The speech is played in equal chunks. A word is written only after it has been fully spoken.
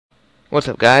What's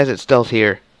up, guys? It's Stealth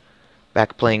here.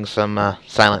 Back playing some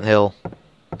Silent Hill.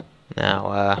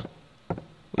 Now,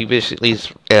 we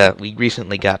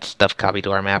recently got stuff copied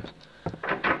to our map.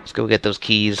 Let's go get those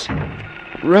keys.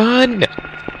 Run!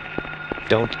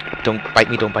 Don't bite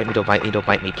me, don't bite me, don't bite me, don't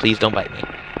bite me. Please don't bite me.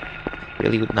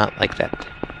 Really would not like that.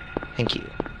 Thank you.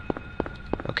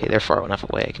 Okay, they're far enough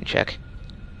away I can check.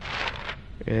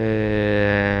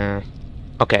 Okay.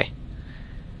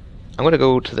 I'm gonna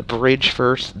go to the bridge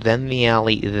first, then the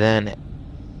alley, then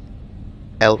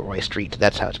Elroy Street.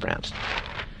 That's how it's pronounced.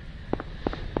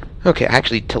 Okay, I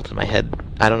actually tilted my head.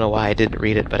 I don't know why I didn't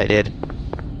read it, but I did.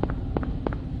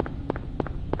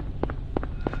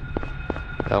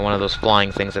 One of those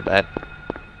flying things, I bet.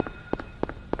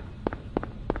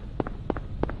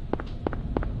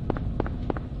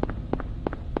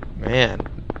 Man,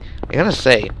 I gotta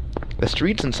say, the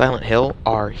streets in Silent Hill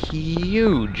are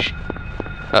huge.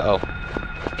 Uh-oh.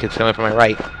 Kid's coming from my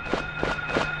right.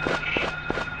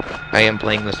 I am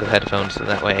playing this with headphones, so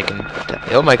that way I can...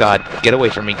 Oh my god! Get away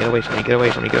from me! Get away from me! Get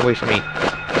away from me! Get away from me!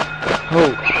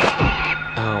 Oh!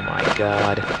 Oh my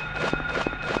god.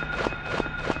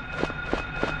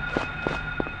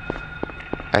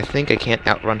 I think I can't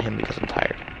outrun him because I'm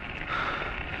tired.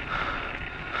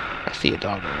 I see a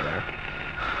dog over there.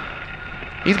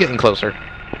 He's getting closer.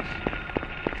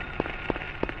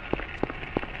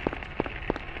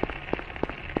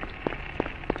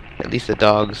 At least the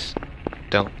dogs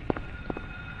don't.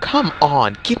 Come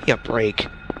on, give me a break.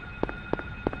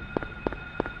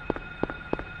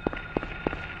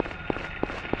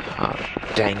 Oh,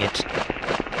 dang it.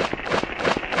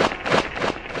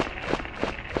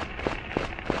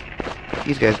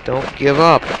 These guys don't give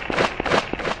up.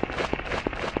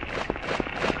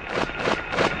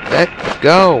 Let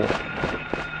go.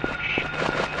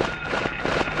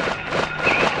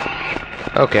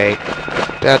 Okay,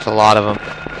 that's a lot of them.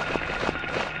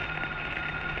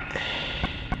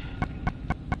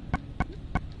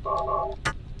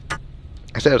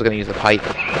 I said I was going to use the pipe.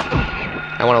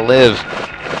 I want to live.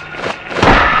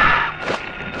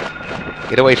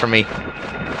 Get away from me.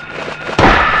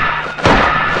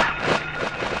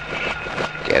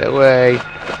 Get away.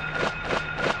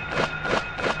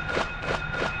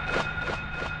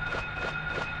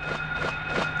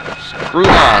 Screw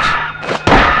off.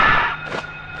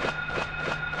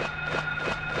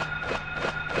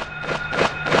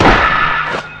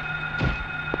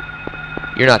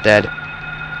 You're not dead.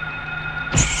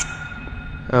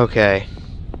 Okay.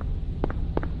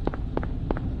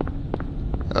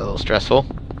 A little stressful.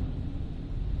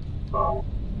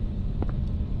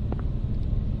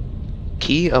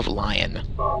 Key of Lion.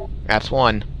 That's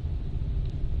one.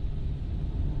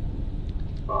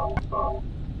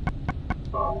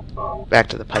 Back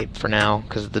to the pipe for now,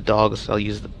 because the dogs, I'll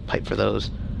use the pipe for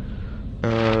those.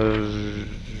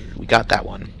 We got that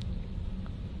one.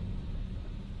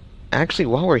 Actually,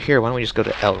 while we're here, why don't we just go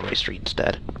to Elroy Street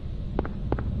instead?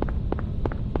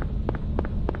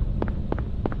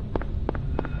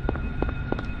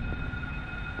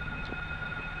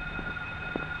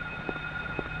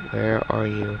 Where are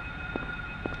you?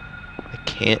 I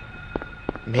can't...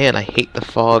 Man, I hate the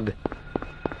fog.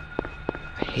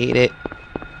 I hate it.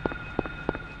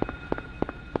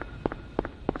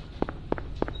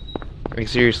 Like,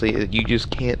 seriously, you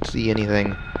just can't see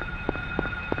anything.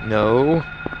 No.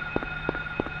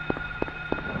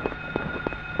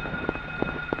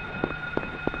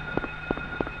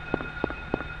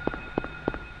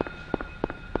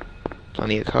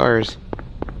 Plenty of cars.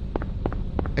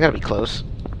 I gotta be close.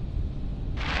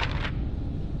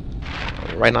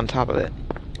 Right on top of it.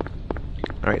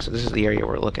 Alright, so this is the area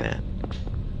we're looking at.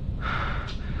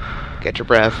 Get your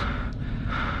breath.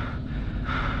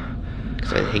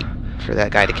 Because I'd hate for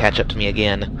that guy to catch up to me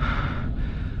again.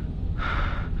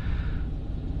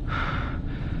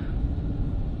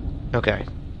 Okay.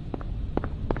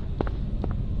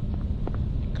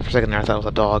 For a second there I thought it was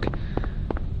a dog.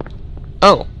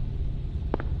 Oh!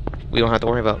 We don't have to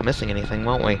worry about missing anything,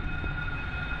 won't we?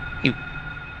 You...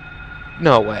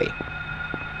 No way.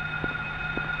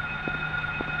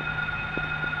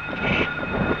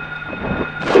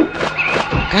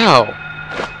 Ow!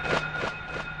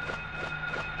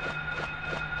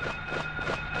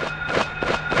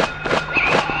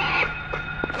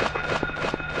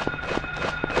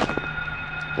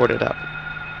 Board it up.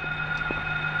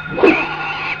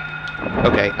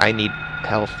 Okay, I need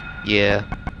health. Yeah.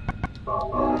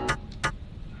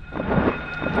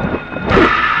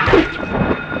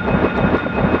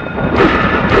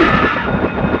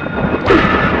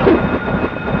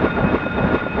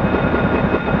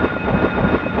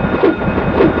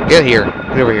 Get here.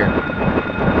 Get over here.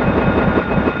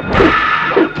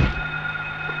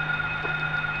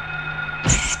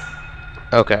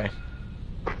 Okay.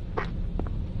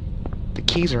 The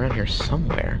key's around here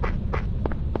somewhere.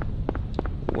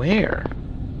 Where?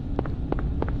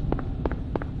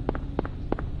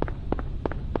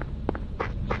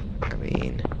 I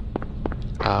mean...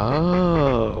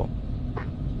 Oh.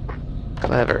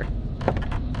 Clever.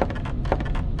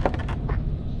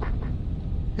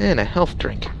 And a health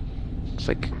drink. It's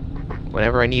like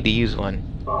whenever I need to use one,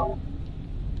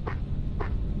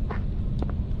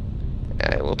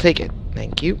 I will take it.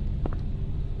 Thank you.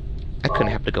 I couldn't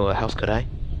have to go to a house, could I?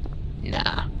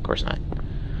 Nah, of course not.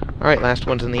 Alright, last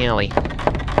one's in the alley.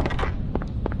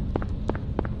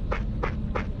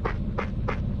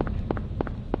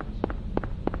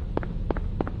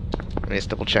 Let me just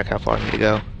double check how far I need to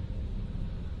go.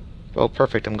 Oh,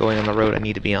 perfect. I'm going on the road I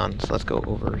need to be on. So let's go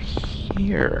over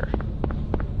here.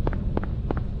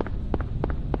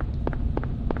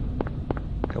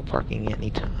 No parking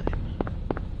anytime.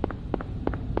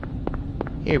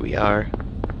 Here we are.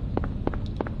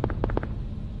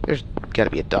 There's got to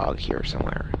be a dog here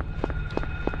somewhere.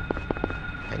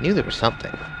 I knew there was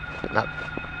something, but not...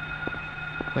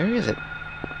 Where is it?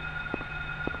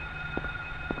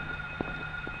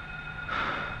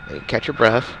 Catch your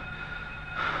breath.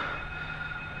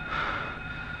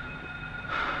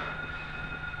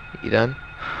 You done?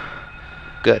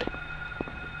 Good.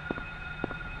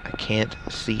 I can't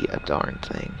see a darn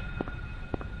thing.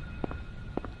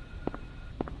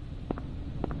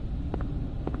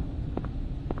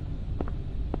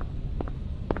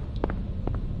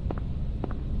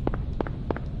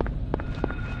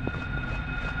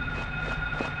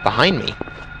 Behind me.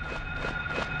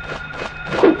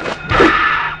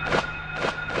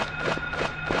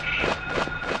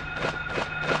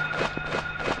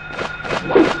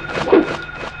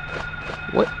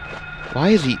 What? Why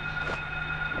is he...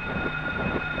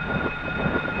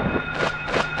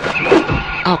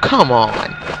 Oh, come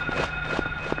on!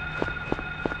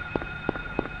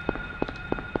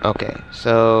 Okay,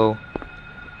 so...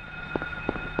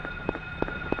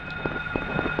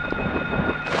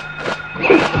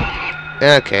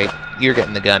 Okay, you're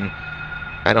getting the gun.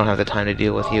 I don't have the time to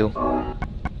deal with you.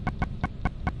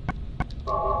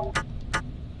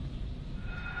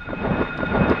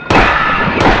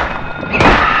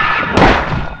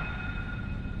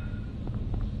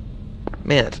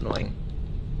 Man, that's annoying.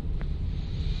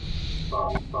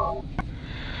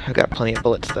 I've got plenty of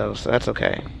bullets, though, so that's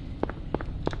okay.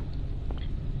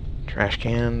 Trash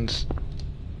cans.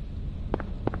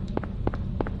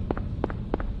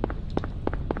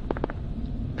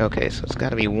 Okay, so it's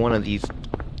gotta be one of these.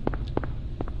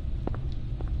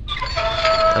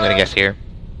 I'm gonna guess here.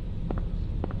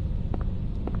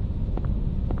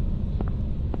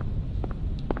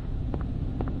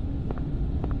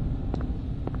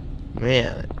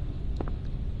 Man.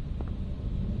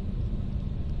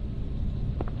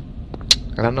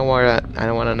 I don't know where that... I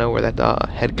don't want to know where that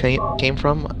head came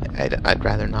from. I'd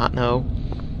rather not know.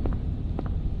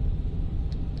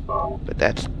 But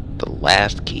that's the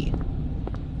last key.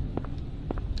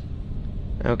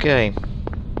 Okay.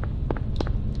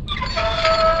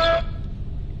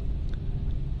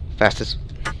 Fastest.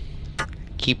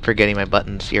 Keep forgetting my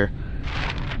buttons here.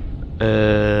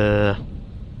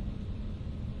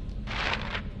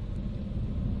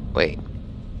 Wait.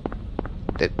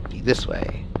 That'd be this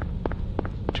way.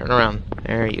 Turn around.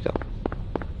 There you go.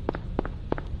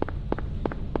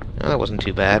 Oh, that wasn't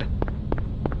too bad.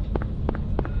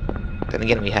 Then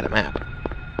again, we had a map.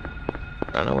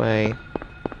 Run away.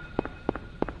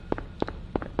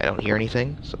 I don't hear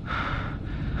anything, so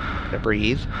I'm gonna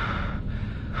breathe.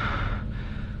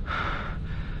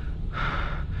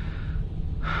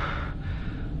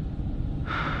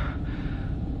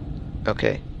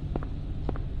 Okay.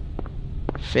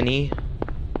 Finney.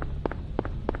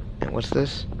 And what's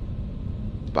this?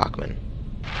 Bachman.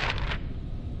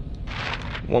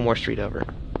 One more street over.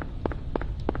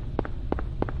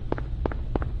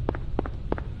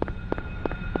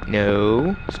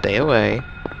 No, stay away.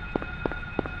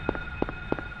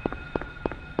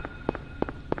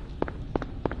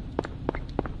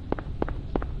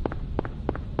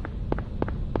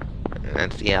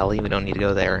 That's the alley. We don't need to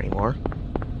go there anymore.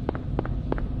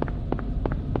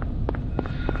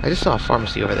 I just saw a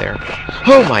pharmacy over there.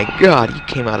 Oh my god, he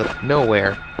came out of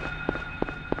nowhere.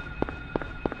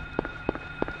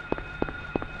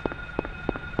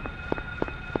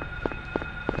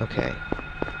 Okay.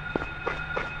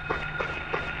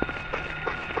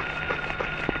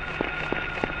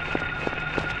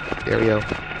 There we go.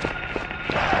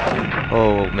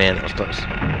 Oh man, that was close.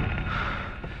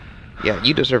 Yeah,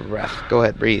 you deserve a breath. Go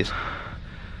ahead, breathe.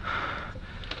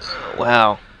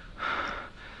 Wow.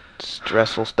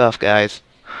 stressful stuff, guys.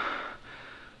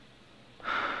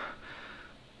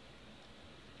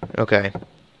 Okay.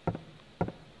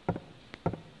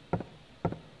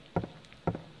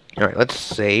 Alright, let's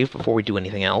save before we do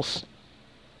anything else.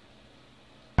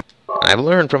 I've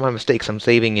learned from my mistakes. I'm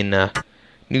saving in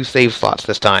new save slots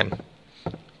this time.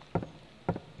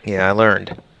 Yeah, I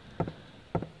learned.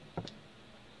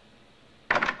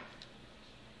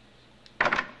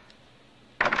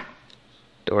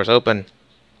 Door's open.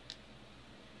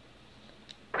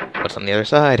 What's on the other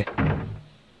side?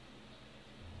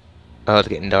 Oh, it's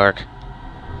getting dark.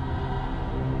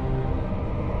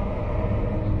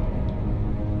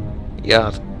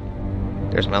 Yeah,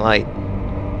 there's my light.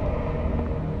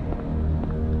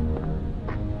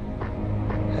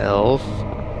 Health.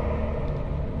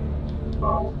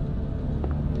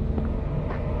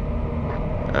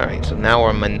 Alright, so now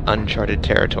we're in uncharted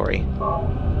territory.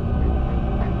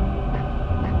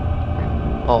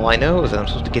 All I know is that I'm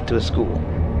supposed to get to a school.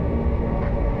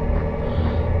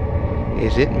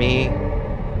 Is it me?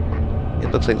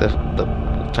 It looks like the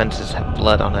fences have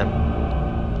blood on them.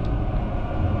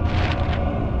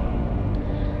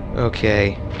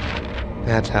 Okay.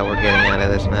 That's how we're getting out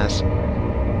of this mess.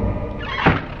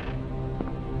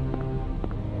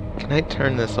 Can I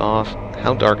turn this off?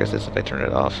 How dark is this if I turn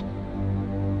it off?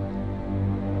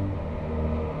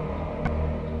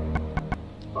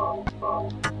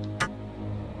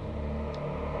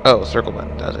 Oh, circle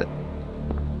button does it.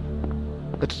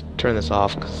 Let's turn this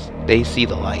off, because they see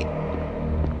the light.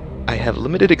 I have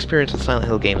limited experience with Silent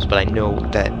Hill games, but I know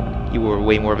that you are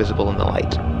way more visible in the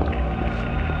light.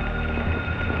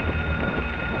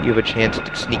 You have a chance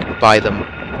to sneak by them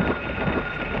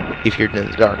if you're in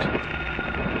the dark.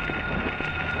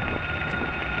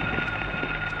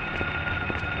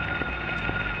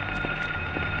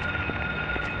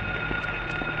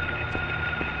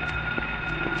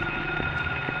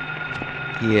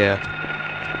 Yeah.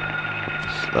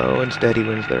 Slow and steady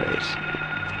wins the race.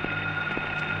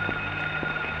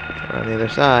 We're on the other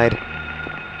side.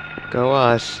 Go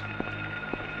us.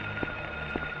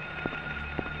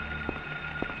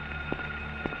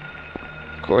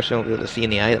 Of course we won't be able to see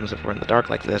any items if we're in the dark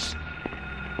like this.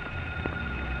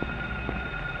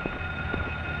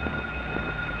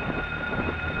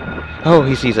 Oh,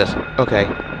 he sees us. Okay.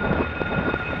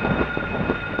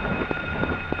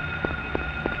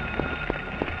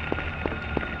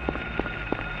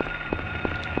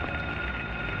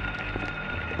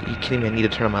 Are you kidding me? I need to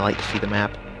turn on my light to see the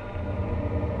map.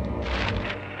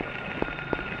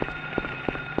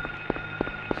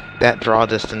 That draw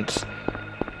distance.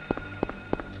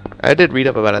 I did read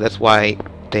up about it. That's why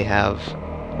they have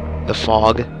the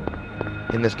fog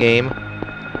in this game.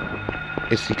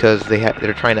 It's because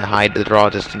they're trying to hide the draw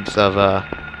distance of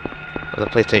the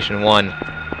PlayStation 1.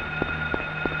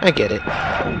 I get it.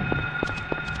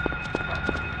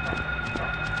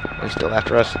 He's still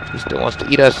after us. He still wants to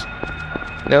eat us.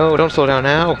 No, don't slow down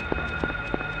now.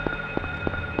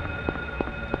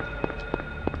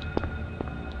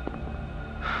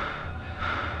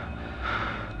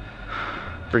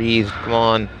 Breathe, come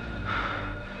on.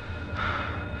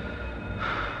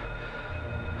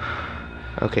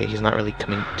 Okay, he's not really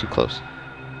coming too close.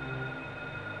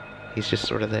 He's just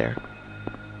sort of there.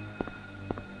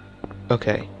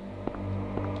 Okay.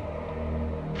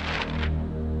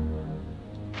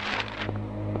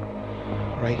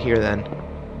 Right here, then.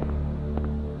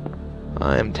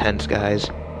 I am tense, guys.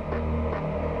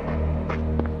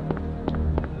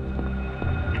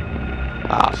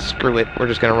 Ah, screw it. We're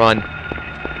just gonna run.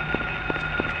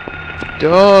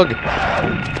 Dog!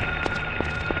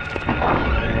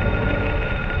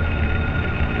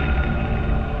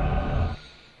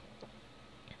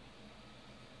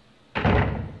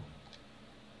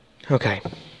 Okay.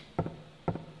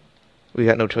 We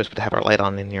got no choice but to have our light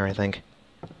on in here, I think.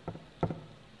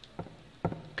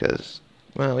 Because,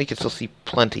 well, we can still see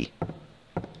plenty.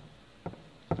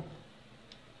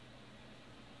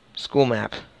 School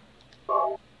map.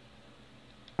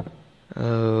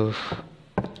 Oh.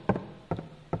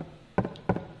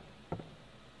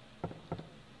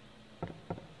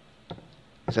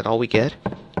 Is that all we get?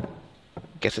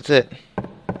 Guess it's it.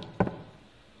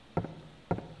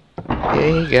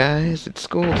 Hey guys, it's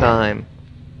school time.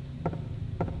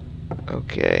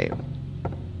 Okay.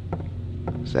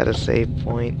 Is that a save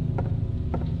point?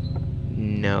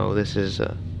 No, this is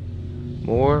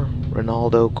more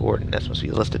Ronaldo Gordon. That must be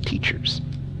a list of teachers.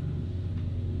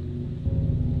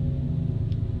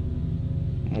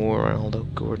 More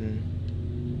Ronaldo Gordon.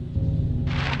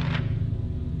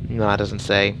 No, it doesn't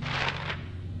say.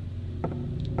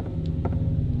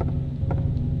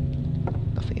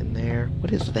 Nothing in there.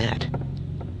 What is that?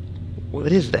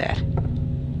 What is that?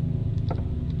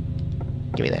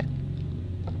 Give me that.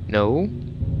 No,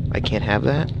 I can't have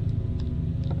that.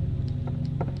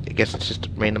 I guess it's just a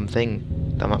random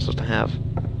thing that I'm not supposed to have.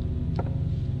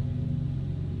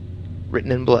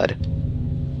 Written in blood.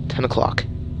 10 o'clock.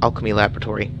 Alchemy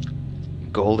Laboratory.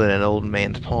 Gold in an old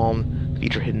man's palm.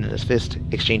 Future hidden in his fist.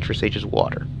 Exchange for sage's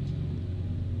water.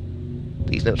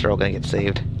 These notes are all going to get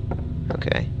saved.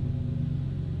 Okay.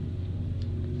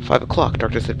 5 o'clock.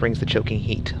 Darkness that brings the choking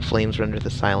heat. Flames render the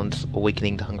silence,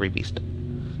 awakening the hungry beast.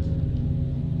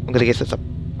 I'm going to guess that's a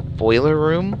boiler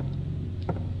room?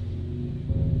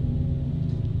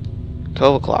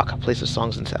 12 o'clock. A place of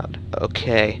songs and sound.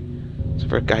 Okay. So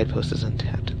for a guidepost is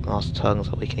untapped. Lost tongues,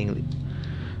 awakening.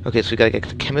 Okay, so we gotta get to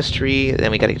the chemistry, then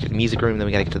we gotta get to the music room, then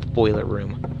we gotta get to the boiler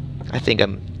room. I think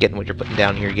I'm getting what you're putting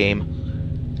down here, game.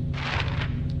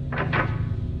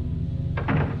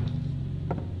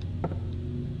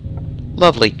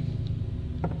 Lovely.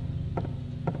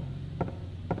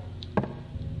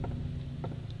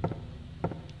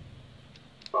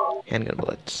 Handgun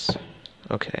bullets.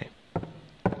 Okay.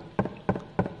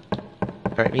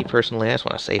 Alright, me personally, I just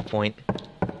want a save point.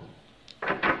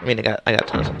 I mean, I got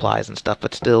tons of supplies and stuff,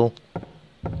 but still,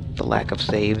 the lack of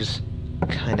saves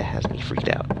kinda has me freaked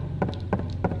out.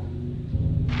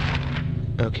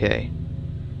 Okay.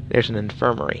 There's an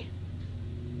infirmary.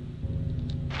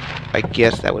 I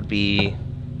guess that would be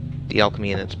the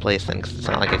alchemy in its place then, because it's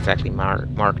not like it's actually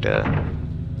marked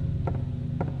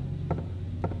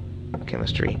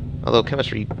chemistry. Although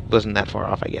chemistry wasn't that far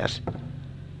off, I guess.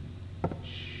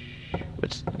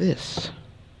 What's this?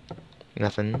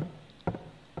 Nothing.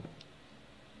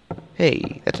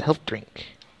 Hey, that's a health drink.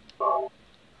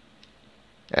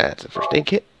 That's a first aid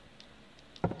kit.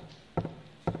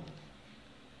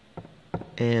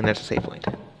 And that's a save point.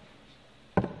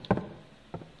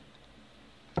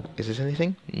 Is this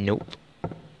anything? Nope.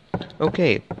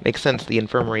 Okay, makes sense. The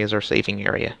infirmary is our saving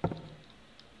area.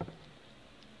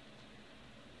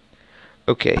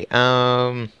 Okay,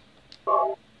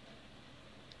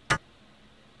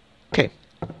 okay.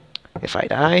 If I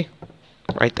die,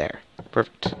 right there.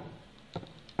 Perfect.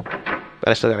 But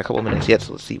I still got a couple minutes yet,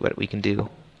 so let's see what we can do.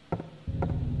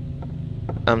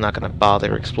 I'm not gonna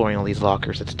bother exploring all these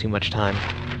lockers, it's too much time.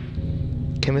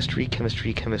 Chemistry,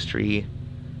 chemistry, chemistry.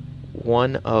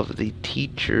 One of the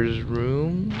teacher's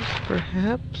rooms,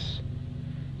 perhaps?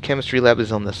 Chemistry lab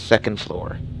is on the 2nd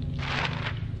floor.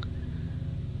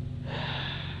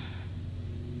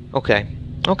 Okay,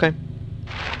 okay.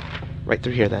 Right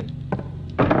through here, then.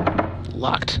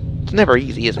 Locked. It's never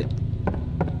easy, is it?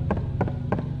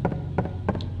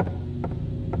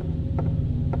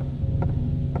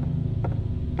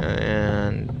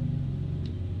 And...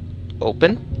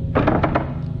 open?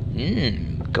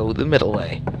 Go the middle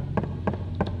way.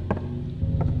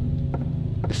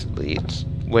 This leads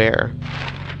where?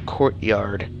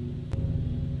 Courtyard.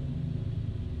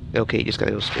 Okay, you just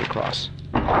gotta go straight across.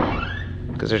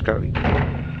 Because there's gotta be...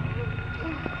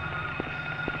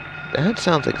 That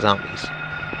sounds like zombies.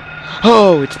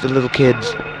 Oh, it's the little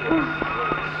kids.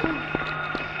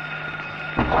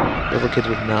 Little kids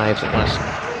with knives and us.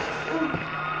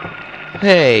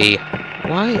 Hey,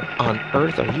 why on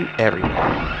earth are you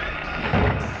everywhere?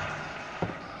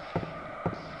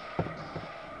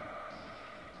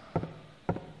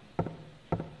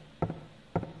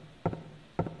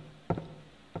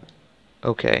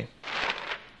 Okay.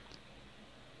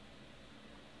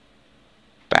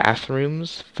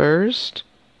 Bathrooms first?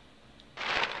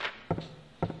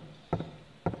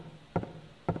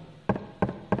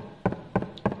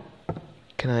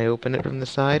 Can I open it from the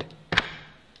side?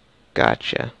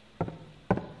 Gotcha.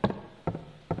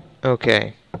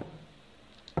 Okay.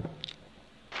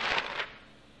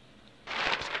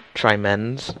 Try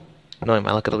men's. Knowing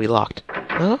my luck, it'll be locked.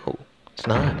 Oh, it's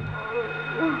not.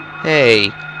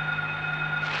 Hey.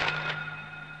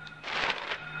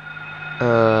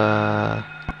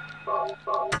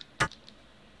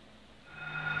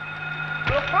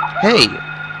 Hey!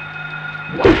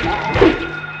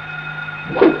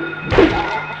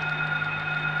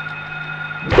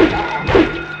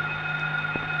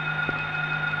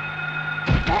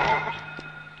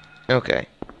 Okay.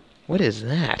 What is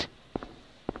that?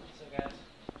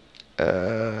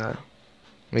 Let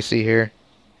me see here.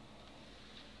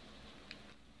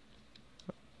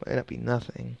 Might not be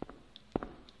nothing.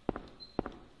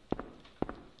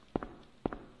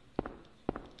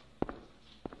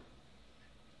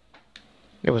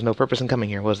 There was no purpose in coming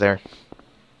here, was there?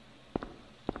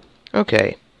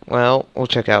 Okay, well, we'll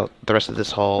check out the rest of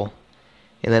this hall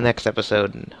in the next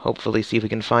episode and hopefully see if we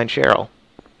can find Cheryl.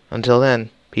 Until then,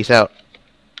 peace out.